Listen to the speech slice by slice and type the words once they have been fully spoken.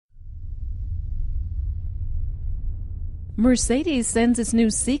Mercedes sends its new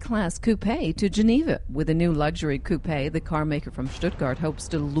C-Class Coupe to Geneva. With a new luxury coupe, the car maker from Stuttgart hopes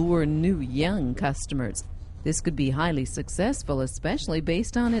to lure new young customers. This could be highly successful, especially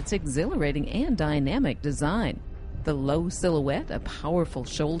based on its exhilarating and dynamic design. The low silhouette, a powerful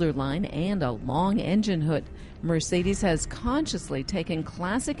shoulder line, and a long engine hood. Mercedes has consciously taken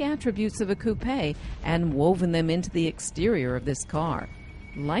classic attributes of a coupe and woven them into the exterior of this car.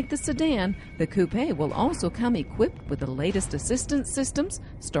 Like the sedan, the coupe will also come equipped with the latest assistance systems,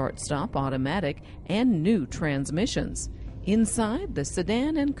 start-stop automatic, and new transmissions. Inside, the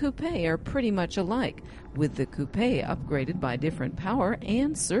sedan and coupe are pretty much alike, with the coupe upgraded by different power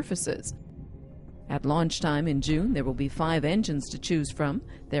and surfaces. At launch time in June, there will be 5 engines to choose from,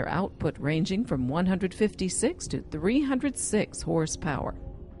 their output ranging from 156 to 306 horsepower.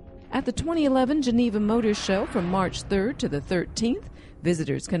 At the 2011 Geneva Motor Show from March 3rd to the 13th,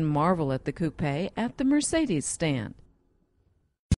 visitors can marvel at the coupe at the Mercedes stand.